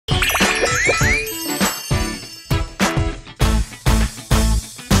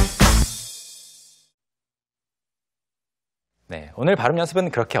네, 오늘 발음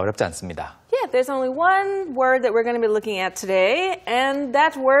연습은 그렇게 어렵지 않습니다. Yeah, there's only one word that we're going to be looking at today, and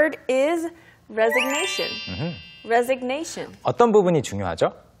that word is resignation. Resignation. 어떤 부분이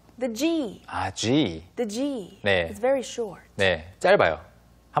중요하죠? The G. 아, G. The G. 네. It's very short. 네, 짧아요.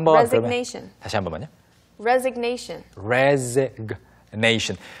 한번 Resignation. 그러면 다시 한 번만요. Resignation.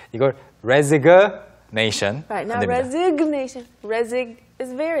 Resignation. 이걸 resignation. Right, not resignation. Resig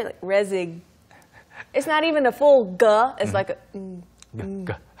is very like resig. It's not even a full g. It's like a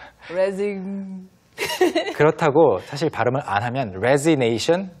resig. 그렇다고 사실 발음을 안 하면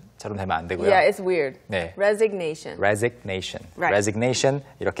resignation처럼 되면 안 되고요. Yeah, it's weird. 네. Resignation. Resignation. Right. Resignation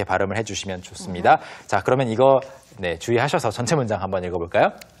이렇게 발음을 해주시면 좋습니다. 자, 그러면 이거 네, 주의하셔서 전체 문장 한번 읽어볼까요?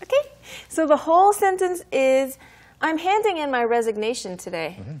 Okay. So the whole sentence is, I'm handing in my resignation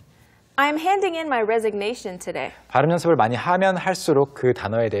today. I'm handing in my resignation today. 발음 연습을 많이 하면 할수록 그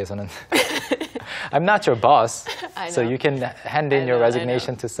단어에 대해서는 I'm not your boss, so you can hand in your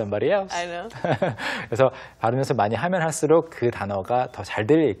resignation to somebody else. I know. 그래서 발음 연습 많이 하면 할수록 그 단어가 더 잘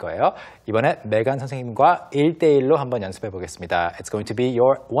들릴 거예요. 이번에 메간 선생님과 1대1로 한번 연습해 보겠습니다. It's going to be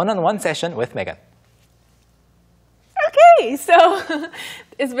your one-on-one session with Megan. Okay, so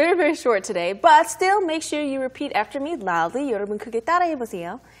it's very, very short today, but still make sure you repeat after me loudly. 여러분 크게 따라해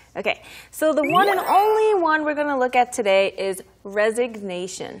보세요. Okay, so the one and only one we're going to look at today is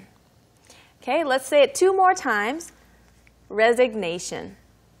resignation. Okay, let's say it 2 more times. Resignation.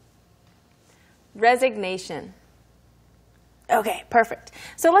 Resignation. Okay, perfect.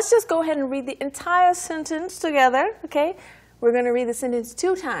 So let's just go ahead and read the entire sentence together, okay? We're going to read the sentence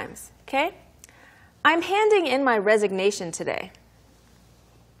 2 times, okay? I'm handing in my resignation today.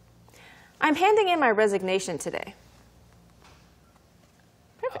 I'm handing in my resignation today.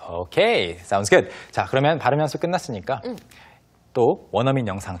 Okay, sounds good. 자, 그러면 발음 연습 끝났으니까 또 원어민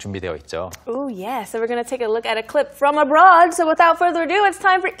영상 준비되어 있죠. Oh, yeah. So we're going to take a look at a clip from abroad. So without further ado, it's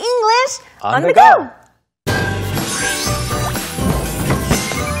time for English on the go.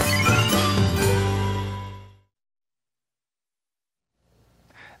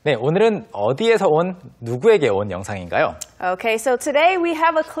 네, 오늘은 어디에서 온, 누구에게 온 영상인가요? Okay, so today we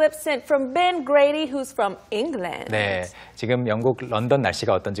have a clip sent from Ben Grady, who's from England. 네, 지금 영국 런던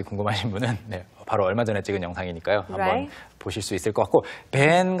날씨가 어떤지 궁금하신 분은 네, 바로 얼마 전에 찍은 영상이니까요. 한번 Right. 보실 수 있을 것 같고,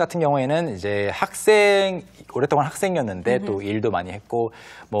 벤 같은 경우에는 이제 오랫동안 학생이었는데 또 일도 많이 했고,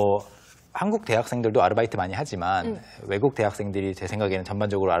 뭐 한국 대학생들도 아르바이트 많이 하지만 외국 대학생들이 제 생각에는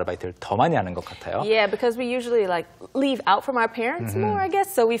전반적으로 아르바이트를 더 많이 하는 것 같아요. Yeah, because we usually like leave out from our parents more, I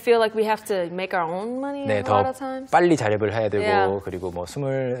guess. So we feel like we have to make our own money 네, a 더 lot of times. 빨리 자립을 해야 되고 Yeah. 그리고 뭐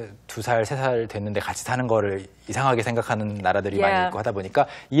 22살, 3살 됐는데 같이 사는 거를 이상하게 생각하는 나라들이 Yeah. 많이 있고 하다 보니까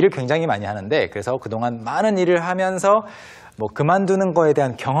일을 굉장히 많이 하는데 그래서 그동안 많은 일을 하면서 뭐 그만두는 거에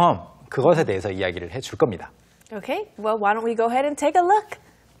대한 경험 그것에 대해서 이야기를 해줄 겁니다. Okay, well, why don't we go ahead and take a look?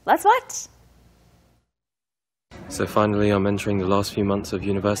 Let's watch. So finally I'm entering the last few months of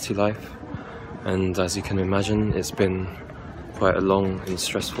university life, and as you can imagine it's been quite a long and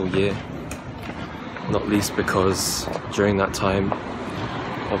stressful year, not least because during that time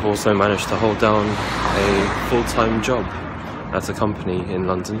I've also managed to hold down a full-time job at a company in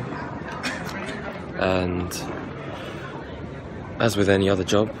London, and as with any other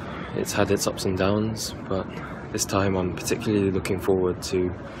job it's had its ups and downs, but this time I'm particularly looking forward to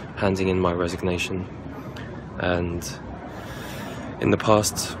handing in my resignation. And in the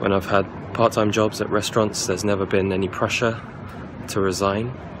past, when I've had part-time jobs at restaurants, there's never been any pressure to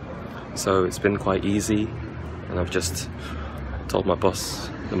resign. So it's been quite easy, and I've just told my boss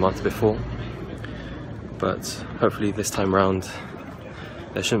the month before. But hopefully this time round,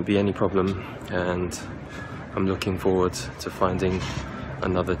 there shouldn't be any problem, and I'm looking forward to finding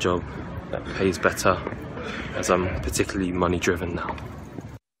another job that pays better, as I'm particularly money-driven now.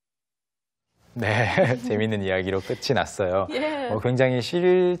 네, 재밌는 이야기로 끝이 났어요. Yeah. 굉장히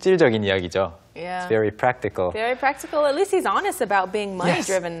실질적인 이야기죠. Yeah. It's very practical. Very practical. At least he's honest about being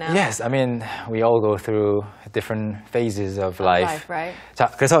money-driven now. Yes, I mean, we all go through different phases of life. Right?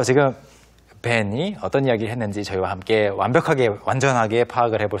 자, 그래서 지금 벤이 어떤 이야기를 했는지 저희와 함께 완전하게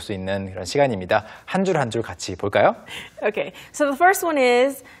파악을 해볼 수 있는 그런 시간입니다. 한 줄 한 줄 같이 볼까요? Okay, so the first one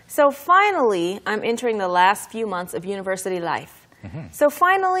is, so finally I'm entering the last few months of university life. So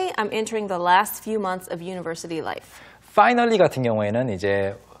finally I'm entering the last few months of university life. Finally 같은 경우에는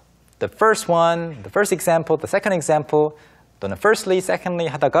이제 the first one, the first example, the second example 또는 firstly, secondly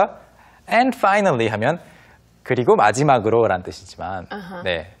하다가 and finally 하면 그리고 마지막으로 라는 뜻이지만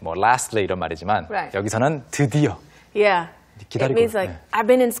네, 뭐 lastly 이런 말이지만 Right. 여기서는 드디어 Yeah, 기다리고, it means like 네. I've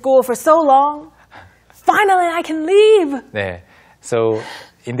been in school for so long. Finally I can leave. 네, so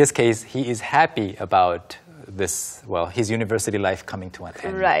in this case he is happy about his university life coming to an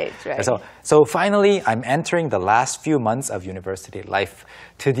end. Right. 그래서 so finally I'm entering the last few months of university life.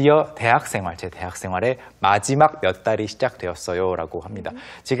 드디어 제 대학 생활의 마지막 몇 달이 시작되었어요라고 합니다.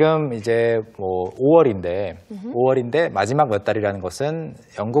 지금 이제 뭐 5월인데 마지막 몇 달이라는 것은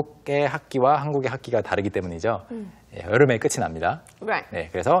영국의 학기와 한국의 학기가 다르기 때문이죠. 여름에 끝이 납니다. Right. 네,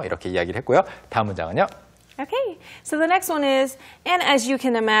 그래서 이렇게 이야기를 했고요. 다음 문장은요. Okay, so the next one is, and as you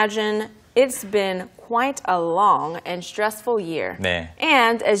can imagine, it's been quite a long and stressful year. 네.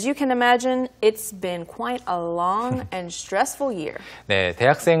 And as you can imagine, it's been quite a long and stressful year. 네,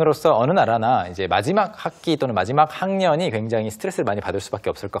 대학생으로서 어느 나라나 이제 마지막 학기 또는 마지막 학년이 굉장히 스트레스를 많이 받을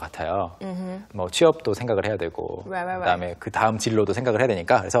수밖에 없을 것 같아요. 뭐 취업도 생각을 해야 되고, 그다음에 그 다음 진로도 생각을 해야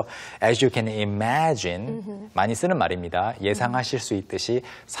되니까. 그래서 as you can imagine 많이 쓰는 말입니다. 예상하실 수 있듯이,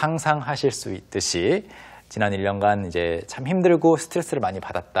 상상하실 수 있듯이. 지난 1년간 이제 참 힘들고 스트레스를 많이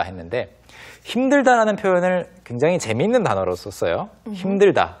받았다 했는데 힘들다라는 표현을 굉장히 재미있는 단어로 썼어요.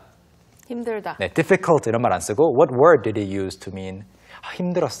 힘들다. 네, difficult 이런 말 안 쓰고 what word did he use to mean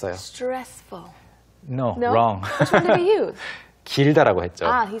힘들었어요? Stressful. No, wrong. Which one did he use? 길다라고 했죠.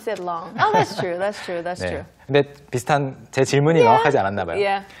 He said long. Oh, that's true. 네. 근데 비슷한 제 질문이 명확하지 않았나 봐요.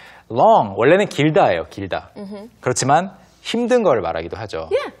 Yeah. long 원래는 길다예요. 길다. 그렇지만 힘든 걸 말하기도 하죠.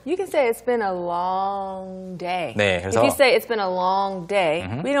 Yeah, you can say it's been a long day. 네, 그래서 If you say it's been a long day,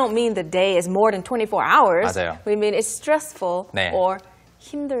 we don't mean the day is more than 24 hours. 맞아요. We mean it's stressful 네. or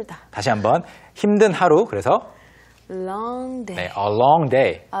힘들다. 다시 한번 힘든 하루. 그래서 Long day. 네, a long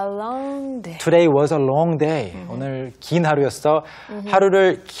day. A long day. Today was a long day. 오늘 긴 하루였어.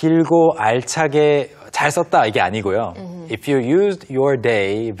 하루를 길고 알차게 잘 썼다 이게 아니고요. If you used your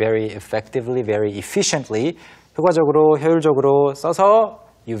day very effectively, very efficiently, 효과적으로, 효율적으로 써서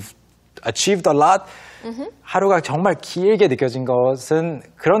you've achieved a lot. 하루가 정말 길게 느껴진 것은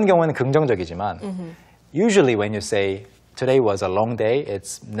그런 경우는 긍정적이지만 usually when you say today was a long day,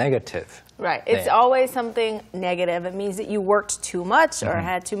 it's negative. Right. It's 네. always something negative. It means that you worked too much or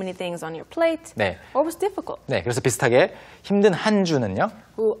had too many things on your plate 네. or was difficult. 네, 그래서 비슷하게 힘든 한 주는요.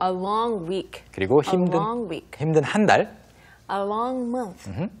 Ooh, a long week. 그리고 A long week. 힘든 한 달. A long month.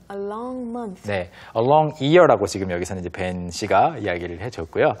 A long month. 네, a long year라고 지금 여기서는 이제 벤 씨가 이야기를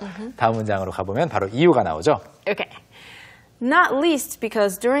해줬고요. 다음 문장으로 가보면 바로 이유가 나오죠. Okay. Not least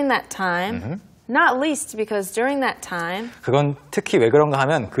because during that time. Not least because during that time. 그건 특히 왜 그런가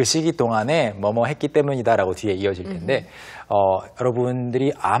하면 그 시기 동안에 뭐뭐 했기 때문이다라고 뒤에 이어질 텐데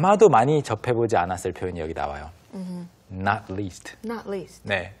여러분들이 아마도 많이 접해보지 않았을 표현이 여기 나와요. Not least. Not least.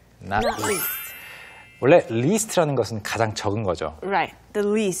 네, not Not least. least. 원래 least라는 것은 가장 적은 거죠. Right. The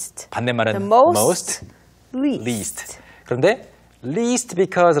least. 반대말은 The most least. 그런데 least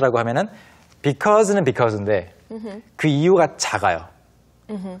because라고 하면은 because는 because인데 그 이유가 작아요.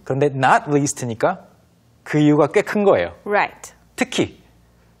 그런데 not least니까 그 이유가 꽤 큰 거예요. Right. 특히.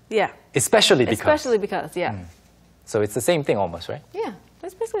 Yeah. Especially because. Especially because, yeah. So it's the same thing almost, right? Yeah.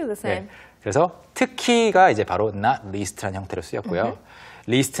 It's basically the same. 네. 그래서 특히가 이제 바로 not least라는 형태로 쓰였고요.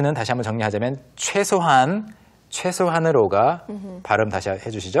 least는 다시 한번 정리하자면 최소한으로가 발음 다시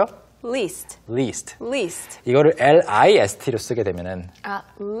해주시죠. Least. least. Least. 이거를 L-I-S-T로 쓰게 되면은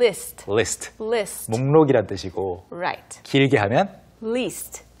List. list. List. 목록이란 뜻이고 Right. 길게 하면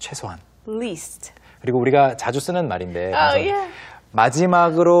Least. 최소한. Least. 그리고 우리가 자주 쓰는 말인데 Oh, yeah.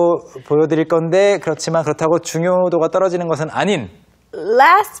 마지막으로 보여드릴 건데 그렇지만 그렇다고 중요도가 떨어지는 것은 아닌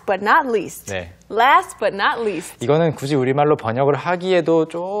Last but not least. 네. Last but not least. 이거는 굳이 우리말로 번역을 하기에도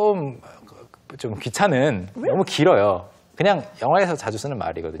좀 귀찮은 너무 길어요. 그냥 영어에서 자주 쓰는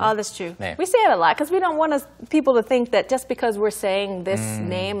말이거든요. Oh, that's true. 네. We say it a lot because we don't want people to think that just because we're saying this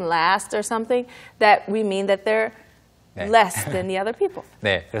name last or something that we mean that they're 네. less than the other people.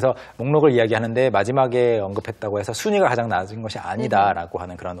 네, 그래서 목록을 이야기하는데 마지막에 언급했다고 해서 순위가 가장 낮은 것이 아니다라고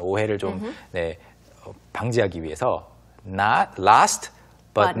하는 그런 오해를 좀 네, 방지하기 위해서 not last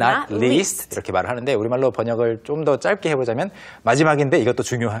but not least 이렇게 말을 하는데 우리말로 번역을 좀 더 짧게 해보자면 마지막인데 이것도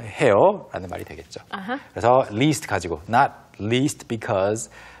중요해요 라는 말이 되겠죠. 그래서 least 가지고 not least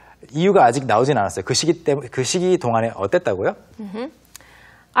because 이유가 아직 나오진 않았어요. 그 시기 동안에 어땠다고요?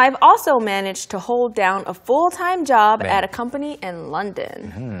 I've also managed to hold down a full-time job 네. at a company in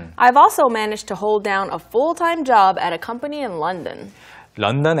London. I've also managed to hold down a full-time job at a company in London.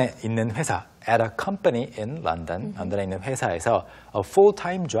 런던에 있는 회사 at a company in London 런던에 있는 회사에서 a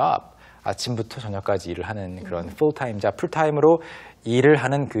full-time job 아침부터 저녁까지 일을 하는 그런 full-time job 풀타임으로 일을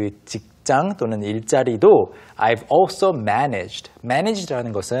하는 그 직장 또는 일자리도 I've also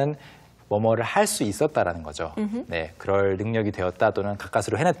managed라는 것은 뭐뭐를 할 수 있었다라는 거죠. 네, 그럴 능력이 되었다 또는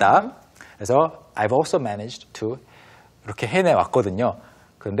가까스로 해냈다. 그래서 I've also managed to 이렇게 해내왔거든요.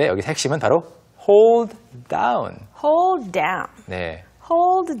 그런데 여기 핵심은 바로 hold down. Hold down. 네.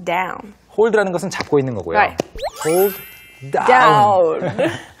 Hold down. hold라는 것은 잡고 있는 거고요. Right. hold down. Down.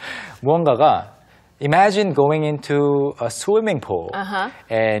 무언가가 imagine going into a swimming pool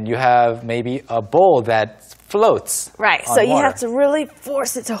and you have maybe a bowl that floats Right. on So you water. have to really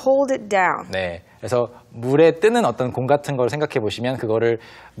force it to hold it down. 네. 그래서 물에 뜨는 어떤 공 같은 걸 생각해 보시면 그거를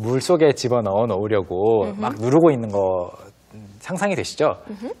물 속에 집어넣어 놓으려고 막 누르고 있는 거 상상이 되시죠?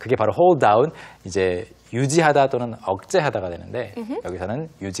 그게 바로 hold down, 이제 유지하다 또는 억제하다가 되는데 여기서는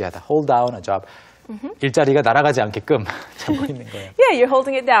유지하다, hold down a job. 일자리가 날아가지 않게끔 잡고 있는 거예요. Yeah, you're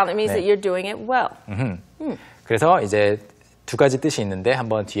holding it down. It means 네. that you're doing it well. 그래서 이제 두 가지 뜻이 있는데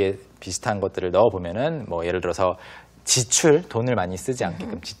한번 뒤에 비슷한 것들을 넣어보면은 뭐 예를 들어서 지출, 돈을 많이 쓰지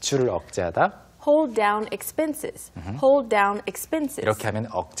않게끔 지출을 억제하다. Hold down expenses. Hold down expenses. 이렇게 하면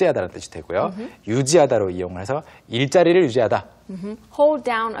억제하다는 뜻이 되고요. 유지하다로 이용을 해서 일자리를 유지하다. Hold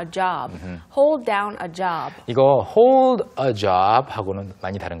down a job. Hold down a job. 이거 hold a job 하고는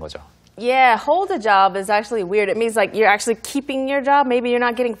많이 다른 거죠. Yeah, hold a job is actually weird. It means like you're actually keeping your job. Maybe you're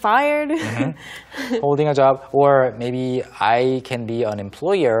not getting fired. Holding a job, or maybe I can be an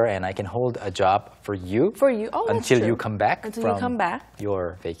employer and I can hold a job for you. For you. Oh, that's until true. you come back Until from you come back.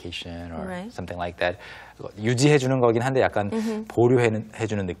 your vacation or Right. something like that. 유지해 주는 거긴 한데 약간 보류해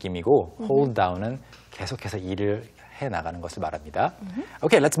주는 느낌이고 hold down은 계속해서 일을 해 나가는 것을 말합니다.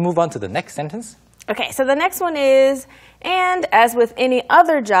 Okay, let's move on to the next sentence. Okay, so the next one is, and as with any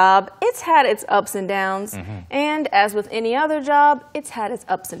other job, it's had its ups and downs. And as with any other job, it's had its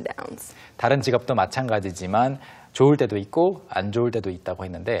ups and downs. 다른 직업도 마찬가지지만 좋을 때도 있고 안 좋을 때도 있다고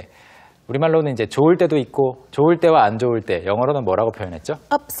했는데 우리말로는 이제 좋을 때도 있고 좋을 때와 안 좋을 때 영어로는 뭐라고 표현했죠?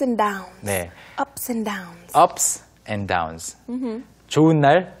 Ups and downs. 네, Ups and downs. ups and downs. 좋은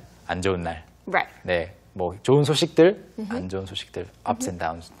날, 안 좋은 날. Right. 네, 뭐 좋은 소식들, 안 좋은 소식들. Ups and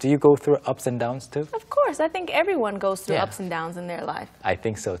downs. Do you go through ups and downs too? Of course, I think everyone goes through Yeah. ups and downs in their life. I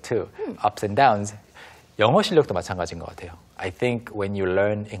think so too. Ups and downs. 영어 실력도 마찬가지인 것 같아요. I think when you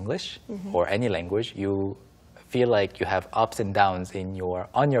learn English or any language, you feel like you have ups and downs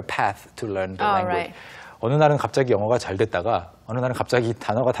on your path to learn the language. Right. 어느 날은 갑자기 영어가 잘 됐다가 어느 날은 갑자기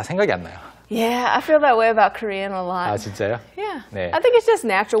단어가 다 생각이 안 나요. Yeah, I feel that way about Korean a lot. 아 진짜요? Yeah. 네. I think it's just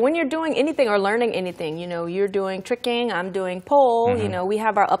natural. When you're doing anything or learning anything, you know, you're doing tricking, I'm doing pole, you know, we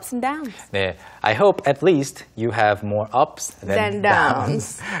have our ups and downs. 네, I hope at least you have more ups than Than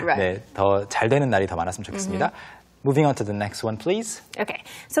downs. Right. 네, 더 잘 되는 날이 더 많았으면 좋겠습니다. Moving on to the next one, please. Okay,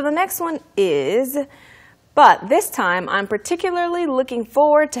 so the next one is, but this time I'm particularly looking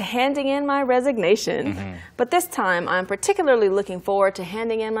forward to handing in my resignation. But this time I'm particularly looking forward to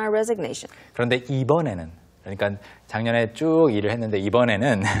handing in my resignation. 그런데 이번에는, 그러니까 작년에 쭉 일을 했는데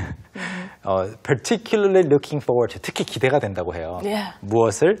이번에는 particularly looking forward to, 특히 기대가 된다고 해요. Yeah.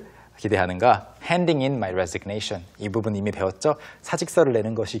 무엇을 기대하는가? Handing in my resignation. 이 부분 이미 배웠죠? 사직서를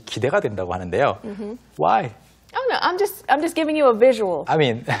내는 것이 기대가 된다고 하는데요. Why? Oh no, I'm just giving you a visual. I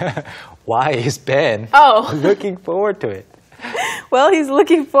mean, why is Ben Oh. looking forward to it? Well, he's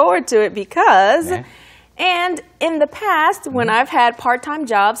looking forward to it because, 네. and in the past, when I've had part-time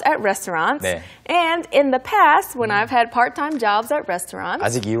jobs at restaurants, 네. and in the past, when I've had part-time jobs at restaurants,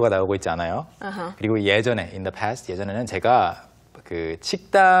 아직 이유가 나오고 있지 않아요. 그리고 예전에, in the past, 예전에는 제가 그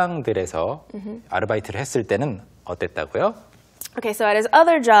식당들에서 아르바이트를 했을 때는 어땠다고요? okay, so at his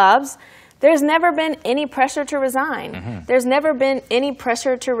other jobs, there's never been any pressure to resign. There's never been any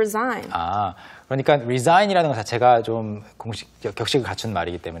pressure to resign. 아, 그러니까 resign이라는 것 자체가 좀 격식을 갖춘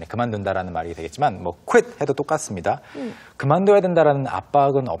말이기 때문에 그만둔다라는 말이 되겠지만 뭐 quit 해도 똑같습니다. 그만둬야 된다라는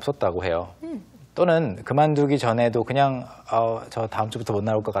압박은 없었다고 해요. 또는 그만두기 전에도 그냥 저 다음 주부터 못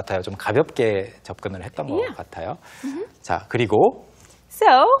나올 것 같아요. 좀 가볍게 접근을 했던 것 Yeah. 같아요. 자, 그리고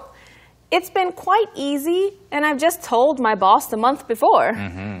So, it's been quite easy, and I've just told my boss the month before.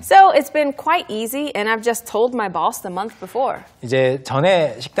 So, it's been quite easy, and I've just told my boss the month before. 이제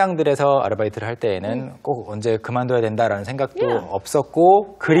전에 식당들에서 아르바이트를 할 때에는 꼭 언제 그만둬야 된다라는 생각도 Yeah.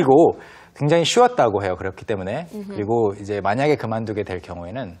 없었고 그리고 굉장히 쉬웠다고 해요. 그렇기 때문에 그리고 이제 만약에 그만두게 될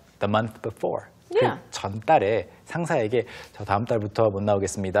경우에는 the month before Yeah. 그 전달에 상사에게 저 다음 달부터 못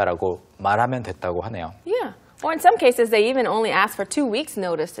나오겠습니다라고 말하면 됐다고 하네요. Yeah. Or in some cases, they even only ask for 2 weeks'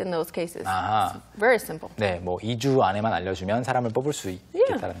 notice in those cases. 아하. It's very simple. 네, 뭐 2주 안에만 알려주면 사람을 뽑을 수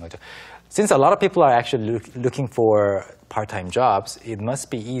있겠다는 거죠. Since a lot of people are actually looking for part-time jobs, it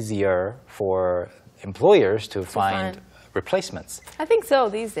must be easier for employers to find replacements. I think so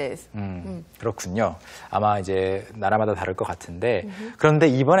these days. 그렇군요. 아마 이제 나라마다 다를 것 같은데 그런데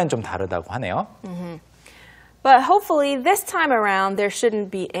이번엔 좀 다르다고 하네요. But hopefully, this time around, there shouldn't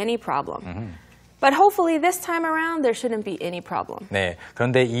be any problem. But hopefully this time around there shouldn't be any problem. 네,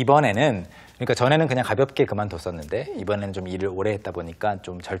 그런데 이번에는 그러니까 전에는 그냥 가볍게 그만뒀었는데 이번에는 좀 일을 오래 했다 보니까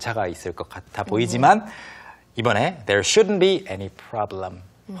좀 절차가 있을 것 같아 보이지만 이번에 there shouldn't be any problem.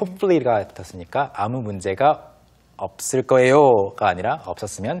 hopefully가 붙었으니까 아무 문제가 없을 거예요가 아니라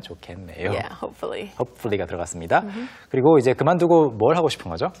없었으면 좋겠네요. Yeah, hopefully. hopefully가 들어갔습니다. 그리고 이제 그만두고 뭘 하고 싶은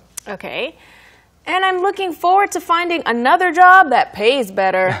거죠? Okay. And I'm looking forward to finding another job that pays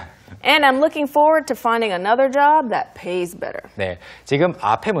better. And I'm looking forward to finding another job that pays better. 네, 지금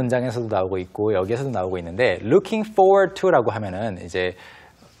앞에 문장에서도 나오고 있고 여기에서도 나오고 있는데 looking forward to라고 하면은 이제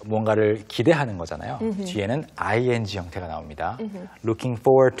뭔가를 기대하는 거잖아요. 뒤에는 ing 형태가 나옵니다. Looking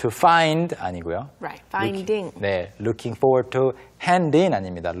forward to find 아니고요. Right, finding. 네, looking forward to hand in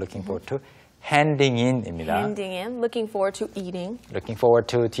아닙니다. Looking forward to handing in입니다. Handing in, looking forward to eating. Looking forward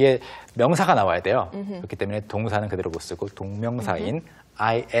to 뒤에 명사가 나와야 돼요. 그렇기 때문에 동사는 그대로 못 쓰고 동명사인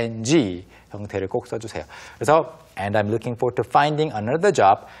ing 형태를 꼭 써주세요. 그래서 and I'm looking forward to finding another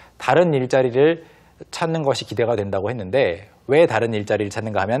job. 다른 일자리를 찾는 것이 기대가 된다고 했는데 왜 다른 일자리를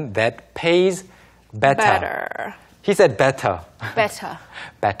찾는가 하면 that pays better. He said better. Better.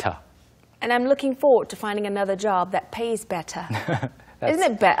 better. And I'm looking forward to finding another job that pays better. Isn't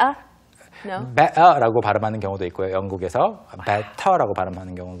it better? No. better라고 발음하는 경우도 있고요. 영국에서 better라고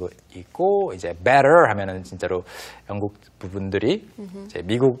발음하는 경우도 있고 이제 better 하면은 진짜로 영국 부분들이 이제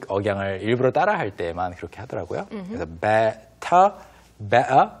미국 억양을 일부러 따라할 때만 그렇게 하더라고요. 그래서 better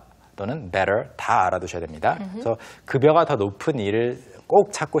또는 better 다 알아두셔야 됩니다. 그래서 급여가 더 높은 일을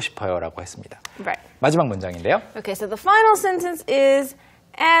꼭 찾고 싶어요라고 했습니다. Right. 마지막 문장인데요. Okay, so the final sentence is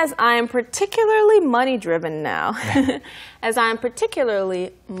as I'm particularly money driven now. As I'm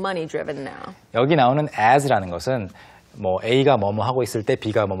particularly money driven now. 여기 나오는 as라는 것은 뭐 A가 뭐뭐 하고 있을 때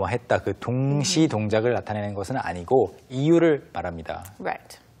B가 뭐뭐 했다 그 동시 동작을 나타내는 것은 아니고 이유를 말합니다.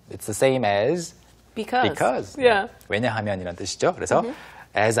 Right. It's the same as Because. Yeah. 왜냐하면이란 뜻이죠. 그래서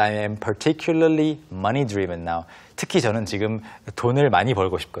as I am particularly money driven now. 특히 저는 지금 돈을 많이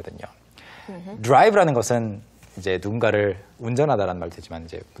벌고 싶거든요. drive라는 것은 이제 누군가를 운전하다라는 말도 되지만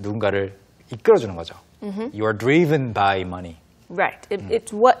이제 누군가를 이끌어주는 거죠. You are driven by money. Right.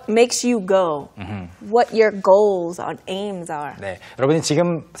 It's what makes you go. What your goals and aims are. 네, 여러분이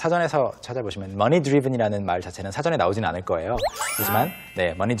지금 사전에서 찾아보시면 money driven이라는 말 자체는 사전에 나오지는 않을 거예요. 하지만 네,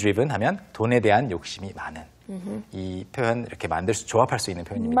 money driven 하면 돈에 대한 욕심이 많은 이 표현 이렇게 조합할 수 있는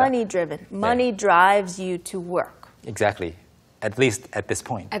표현입니다. Money driven. Money drives you to work. Exactly. At least at this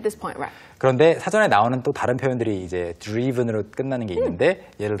point. At this point, right. 그런데 사전에 나오는 또 다른 표현들이 이제 driven으로 끝나는 게 있는데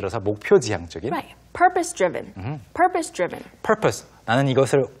예를 들어서 목표 지향적인 Right. Purpose driven. Purpose driven. purpose. 나는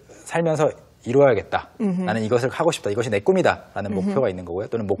이것을 살면서 이루어야겠다. 나는 이것을 하고 싶다. 이것이 내 꿈이다. 라는 목표가 있는 거고요.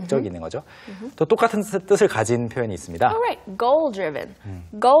 또는 목적이 있는 거죠. 또 똑같은 뜻을 가진 표현이 있습니다. All right. Goal driven.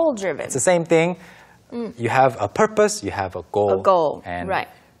 Goal driven. It's the same thing. You have a purpose, you have a goal. A goal, and right.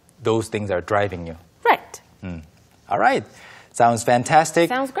 those things are driving you. Right. All right. Sounds fantastic.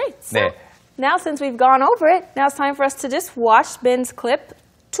 Sounds great. So, 네. now since we've gone over it, now it's time for us to just watch Ben's clip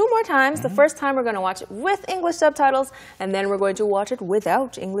 2 more times. The first time we're going to watch it with English subtitles, and then we're going to watch it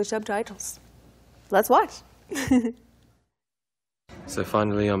without English subtitles. Let's watch. So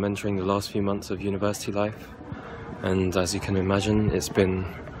finally I'm entering the last few months of university life, and as you can imagine it's been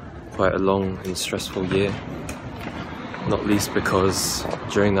quite a long and stressful year, not least because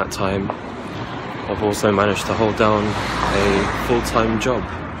during that time I've also managed to hold down a full-time job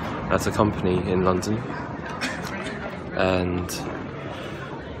at a company in London, and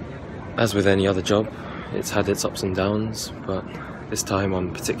as with any other job, it's had its ups and downs, but this time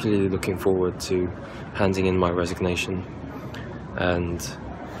I'm particularly looking forward to handing in my resignation. And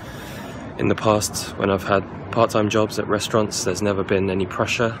in the past, when I've had part-time jobs at restaurants, there's never been any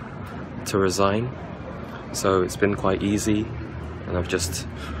pressure to resign, so it's been quite easy, and I've just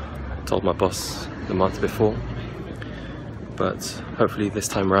told my boss the month before. But hopefully this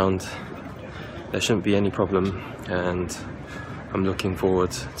time round there shouldn't be any problem, and I'm looking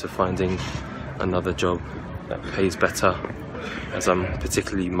forward to finding another job that pays better, as I'm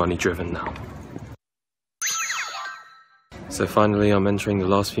particularly money driven now. So finally I'm entering the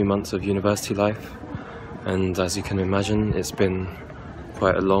last few months of university life, and as you can imagine it's been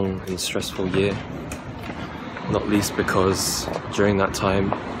quite a long and stressful year, not least because during that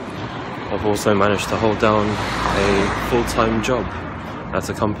time I've also managed to hold down a full-time job at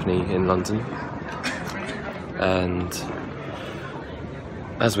a company in London, and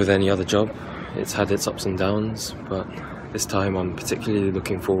as with any other job, it's had its ups and downs, but this time I'm particularly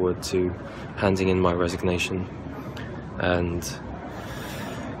looking forward to handing in my resignation. And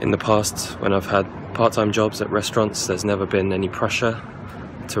in the past, when I've had part-time jobs at restaurants, there's never been any pressure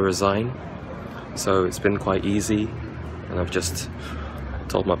to resign, so it's been quite easy, and I've just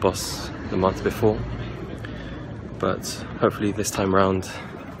told my boss the month before. But hopefully this time round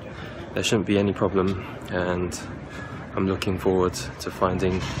there shouldn't be any problem, and I'm looking forward to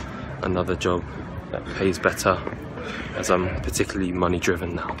finding another job that pays better, as I'm particularly money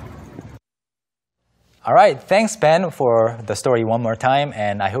driven now. All right, thanks Ben for the story one more time,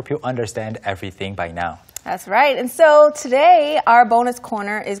 and I hope you understand everything by now. That's right. And so today, our bonus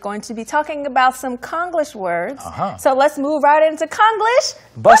corner is going to be talking about some Konglish words. So let's move right into Konglish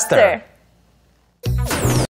Buster.